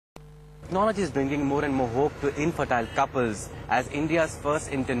technology is bringing more and more hope to infertile couples. As India's first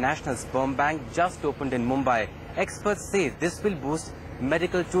international sperm bank just opened in Mumbai, experts say this will boost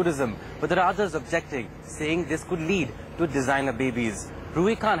medical tourism, but there are others objecting, saying this could lead to designer babies.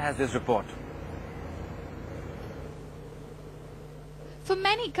 Ruhi Khan has this report. For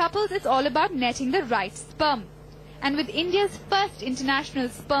many couples, it's all about netting the right sperm. And with India's first international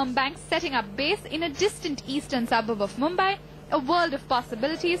sperm bank setting up base in a distant eastern suburb of Mumbai, a world of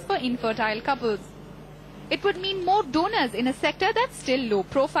possibilities for infertile couples. It would mean more donors in a sector that's still low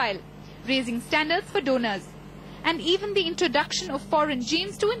profile, raising standards for donors, and even the introduction of foreign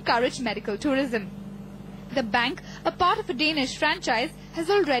genes to encourage medical tourism. The bank, a part of a Danish franchise, has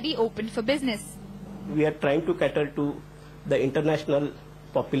already opened for business. We are trying to cater to the international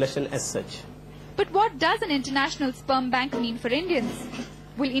population as such. But what does an international sperm bank mean for Indians?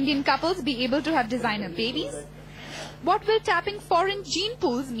 Will Indian couples be able to have designer babies? What will tapping foreign gene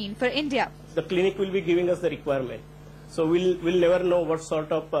pools mean for India? The clinic will be giving us the requirement. So we'll never know what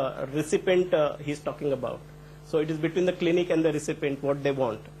sort of recipient he's talking about. So it is between the clinic and the recipient what they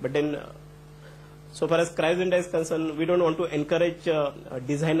want. But then, so far as Cryogenda is concerned, we don't want to encourage a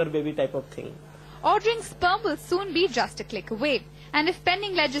designer baby type of thing. Ordering sperm will soon be just a click away. And if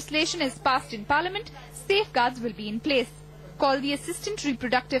pending legislation is passed in Parliament, safeguards will be in place. Called the Assistant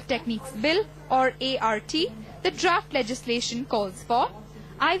Reproductive Techniques Bill, or ART, the draft legislation calls for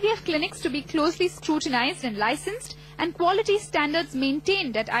IVF clinics to be closely scrutinized and licensed, and quality standards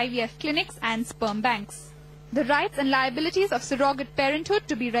maintained at IVF clinics and sperm banks. The rights and liabilities of surrogate parenthood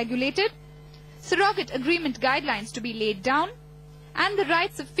to be regulated, surrogate agreement guidelines to be laid down, and the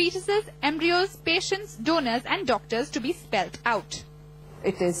rights of fetuses, embryos, patients, donors and doctors to be spelt out.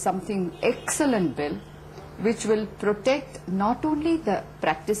 It is something excellent bill which will protect not only the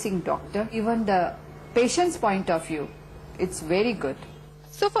practicing doctor, even the patient's point of view. It's very good.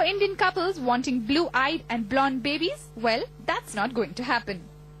 So for Indian couples wanting blue-eyed and blonde babies, well, that's not going to happen.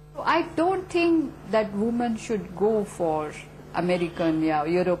 I don't think that women should go for American,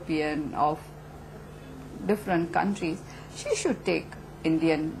 European, of different countries. She should take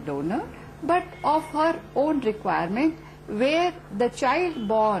Indian donor, but of her own requirement, where the child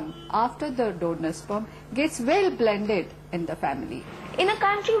born after the donor sperm gets well blended in the family. In a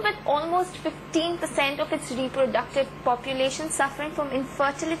country with almost 15% of its reproductive population suffering from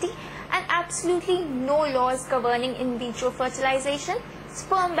infertility and absolutely no laws governing in vitro fertilization,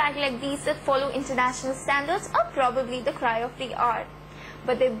 sperm banks like these that follow international standards are probably the cry of the hour.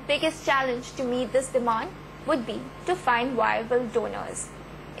 But the biggest challenge to meet this demand would be to find viable donors.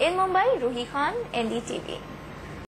 In Mumbai, Ruhi Khan, NDTV.